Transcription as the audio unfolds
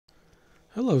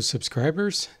Hello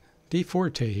subscribers,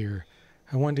 Fortae here.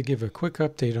 I wanted to give a quick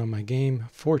update on my game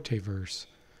Fortaeverse.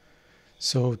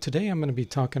 So today I'm going to be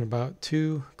talking about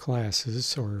two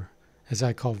classes, or as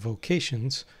I call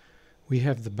vocations. We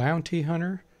have the Bounty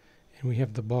Hunter and we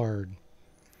have the Bard.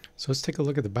 So let's take a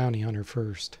look at the Bounty Hunter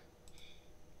first.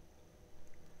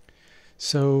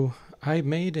 So I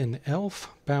made an elf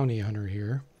bounty hunter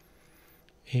here,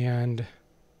 and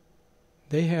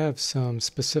they have some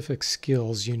specific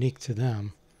skills unique to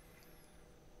them.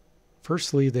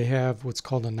 Firstly, they have what's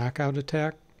called a knockout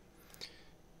attack,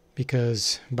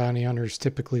 because bounty hunters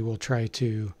typically will try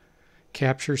to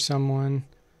capture someone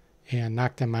and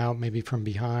knock them out, maybe from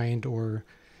behind or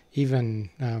even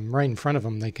right in front of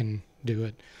them. They can do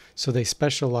it. So they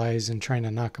specialize in trying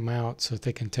to knock them out so that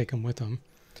they can take them with them.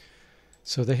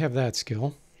 So they have that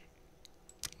skill.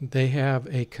 They have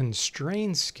a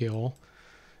constrain skill,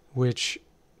 which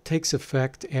takes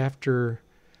effect after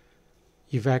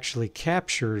you've actually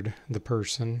captured the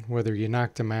person, whether you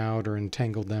knocked them out or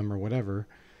entangled them or whatever.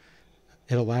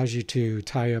 It allows you to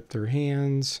tie up their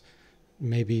hands,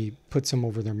 maybe puts them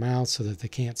over their mouth so that they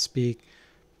can't speak,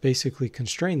 basically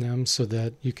constrain them so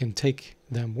that you can take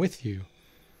them with you.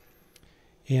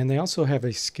 And they also have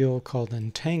a skill called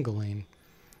entangling,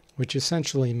 which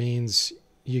essentially means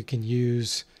you can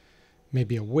use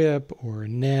maybe a whip or a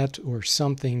net or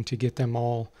something to get them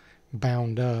all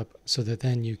bound up so that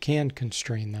then you can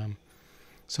constrain them.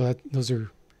 So those are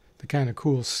the kind of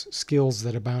cool skills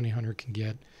that a bounty hunter can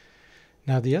get.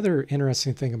 Now, the other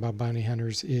interesting thing about bounty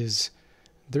hunters is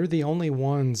they're the only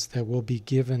ones that will be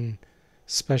given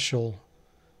special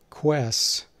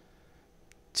quests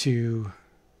to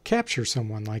capture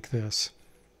someone like this.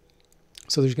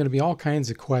 So there's going to be all kinds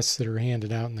of quests that are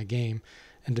handed out in the game,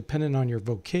 and depending on your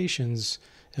vocations,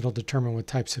 it'll determine what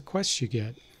types of quests you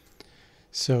get.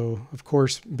 So, of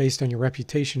course, based on your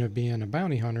reputation of being a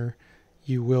bounty hunter,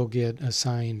 you will get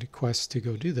assigned quests to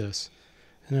go do this.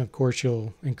 And then, of course,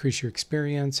 you'll increase your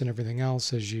experience and everything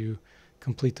else as you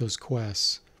complete those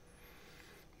quests.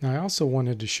 Now, I also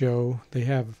wanted to show they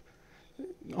have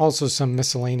also some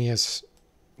miscellaneous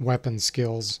weapon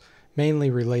skills, mainly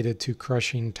related to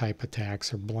crushing type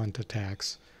attacks or blunt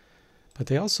attacks. But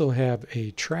they also have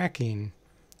a tracking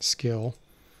skill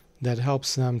that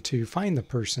helps them to find the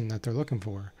person that they're looking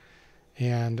for.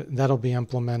 And that'll be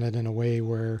implemented in a way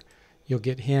where you'll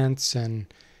get hints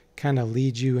and kind of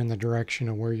lead you in the direction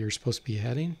of where you're supposed to be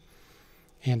heading.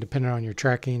 And depending on your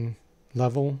tracking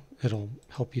level, it'll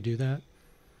help you do that.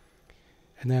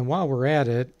 And then while we're at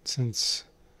it, since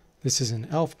this is an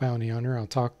elf bounty hunter, I'll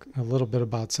talk a little bit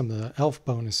about some of the elf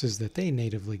bonuses that they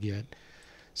natively get.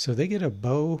 So they get a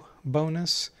bow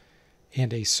bonus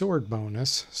and a sword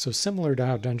bonus, so similar to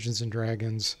how Dungeons &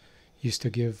 Dragons used to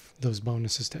give those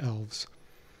bonuses to elves.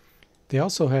 They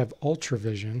also have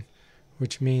ultravision,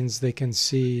 which means they can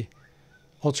see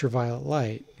ultraviolet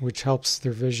light, which helps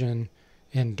their vision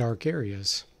in dark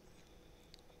areas.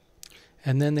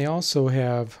 And then they also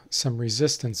have some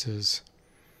resistances.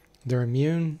 They're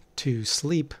immune to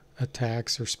sleep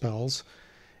attacks or spells,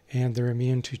 and they're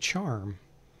immune to charm.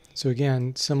 So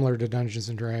again, similar to Dungeons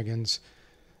 & Dragons,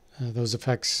 those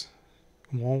effects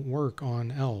won't work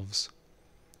on elves.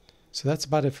 So that's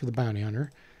about it for the bounty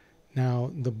hunter.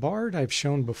 Now, the bard I've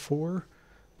shown before,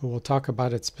 but we'll talk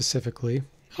about it specifically.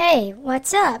 Hey,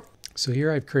 what's up? So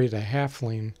here I've created a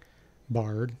halfling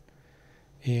bard,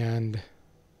 and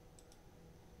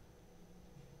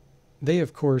they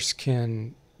of course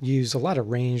can use a lot of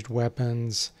ranged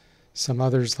weapons, some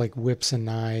others like whips and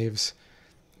knives,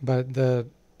 but the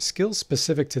skill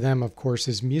specific to them, of course,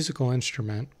 is musical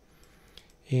instrument.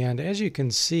 And as you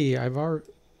can see,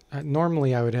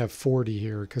 normally I would have 40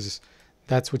 here because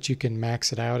that's what you can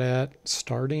max it out at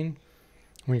starting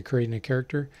when you're creating a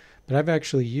character. But I've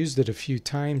actually used it a few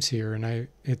times here, and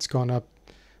it's gone up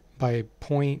by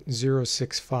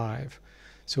 0.065.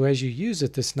 So as you use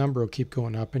it, this number will keep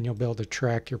going up, and you'll be able to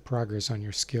track your progress on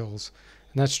your skills.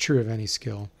 And that's true of any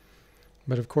skill.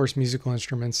 But of course, musical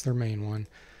instruments, their main one.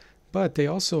 But they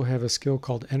also have a skill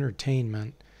called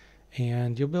entertainment,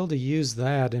 and you'll be able to use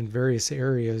that in various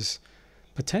areas,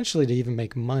 potentially to even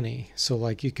make money. So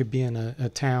like you could be in a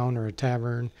town or a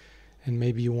tavern, and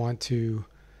maybe you want to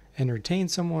entertain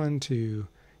someone to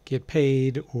get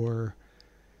paid, or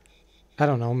I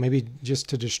don't know, maybe just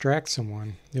to distract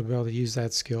someone. You'll be able to use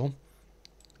that skill.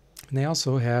 And they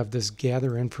also have this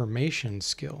gather information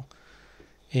skill,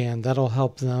 and that'll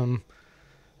help them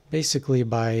basically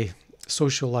by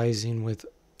socializing with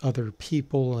other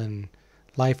people and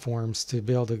life forms to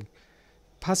be able to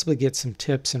possibly get some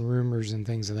tips and rumors and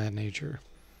things of that nature.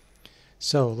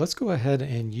 So let's go ahead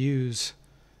and use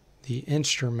the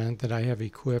instrument that I have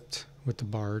equipped with the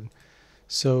Bard.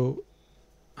 So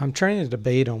I'm trying to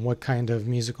debate on what kind of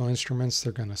musical instruments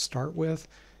they're going to start with,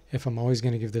 if I'm always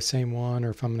going to give the same one or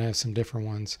if I'm going to have some different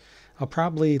ones. I'll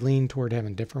probably lean toward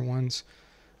having different ones,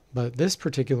 but this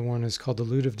particular one is called the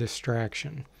Lute of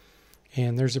Distraction.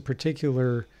 And there's a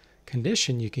particular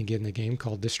condition you can get in the game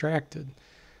called Distracted.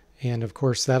 And of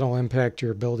course that'll impact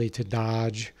your ability to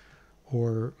dodge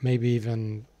or maybe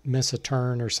even miss a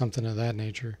turn or something of that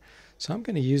nature. So I'm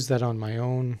going to use that on my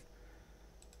own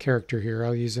character here.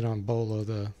 I'll use it on Bolo,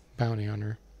 the bounty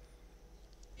hunter.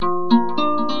 So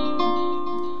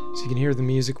you can hear the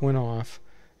music went off,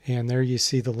 and there you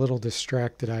see the little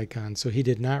distracted icon. So he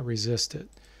did not resist it.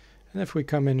 And if we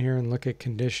come in here and look at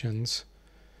conditions,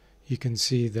 you can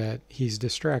see that he's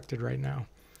distracted right now.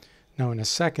 Now in a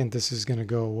second this is going to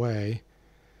go away.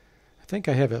 I think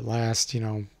I have it last,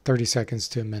 30 seconds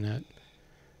to a minute.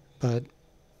 But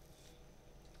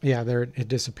yeah, there it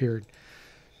disappeared.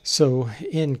 So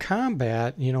in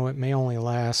combat, it may only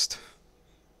last,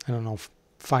 I don't know,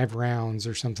 5 rounds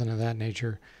or something of that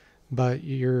nature, but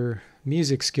your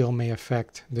music skill may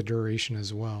affect the duration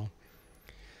as well.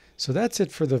 So that's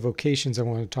it for the vocations I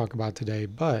want to talk about today,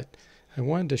 but I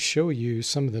wanted to show you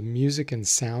some of the music and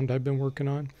sound I've been working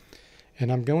on,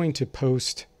 and I'm going to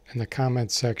post in the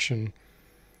comments section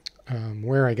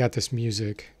where I got this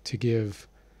music to give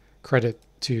credit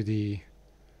to the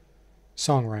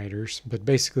songwriters, but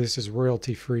basically this is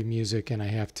royalty-free music and I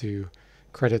have to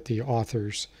credit the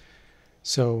authors.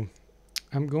 So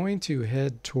I'm going to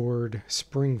head toward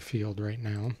Springfield right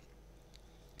now,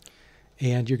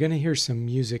 and you're going to hear some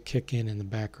music kick in the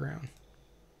background.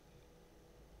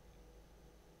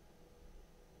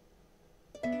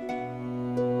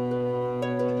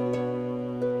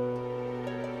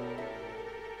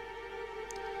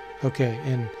 Okay,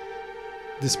 and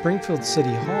the Springfield City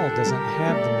Hall doesn't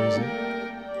have the music.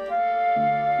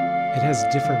 It has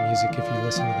different music if you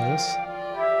listen to this.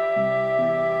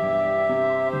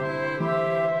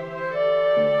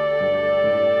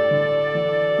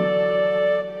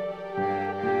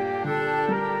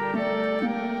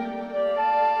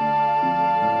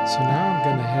 So now I'm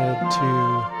going to head to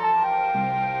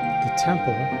the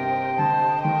temple.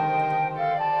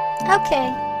 Okay.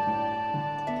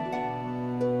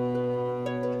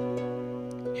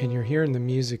 And you're hearing the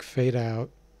music fade out.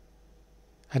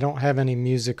 I don't have any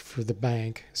music for the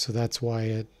bank, so that's why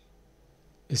it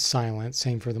is silent.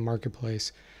 Same for the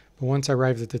marketplace. But once I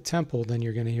arrive at the temple, then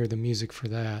you're going to hear the music for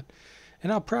that.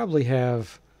 And I'll probably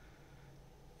have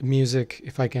music,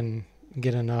 if I can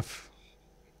get enough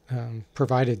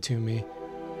provided to me,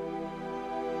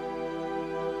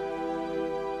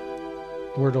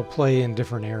 where it'll play in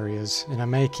different areas. And I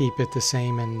may keep it the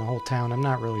same in the whole town. I'm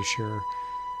not really sure.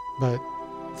 But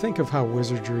think of how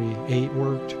Wizardry 8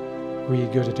 worked, where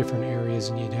you'd go to different areas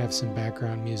and you'd have some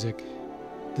background music.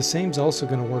 The same's also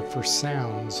going to work for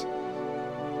sounds.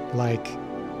 Like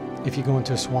if you go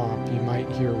into a swamp, you might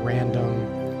hear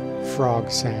random frog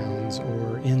sounds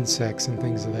or insects and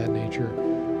things of that nature.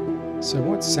 So I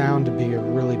want sound to be a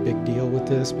really big deal with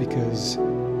this because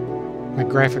my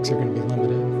graphics are going to be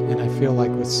limited. And I feel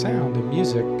like with sound and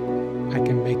music, I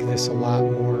can make this a lot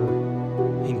more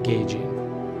engaging.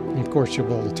 And of course, you'll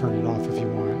be able to turn it off if you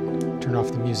want. Turn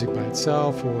off the music by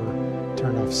itself or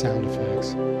turn off sound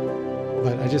effects.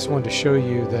 But I just wanted to show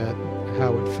you that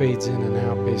how it fades in and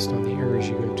out based on the areas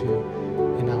you go to,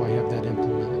 and now I have that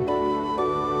implemented.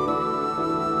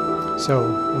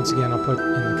 So once again, I'll put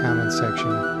in the comments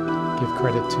section, give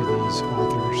credit to these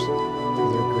authors for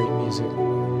their great music.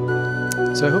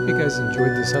 So I hope you guys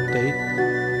enjoyed this update,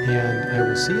 and I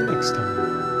will see you next time.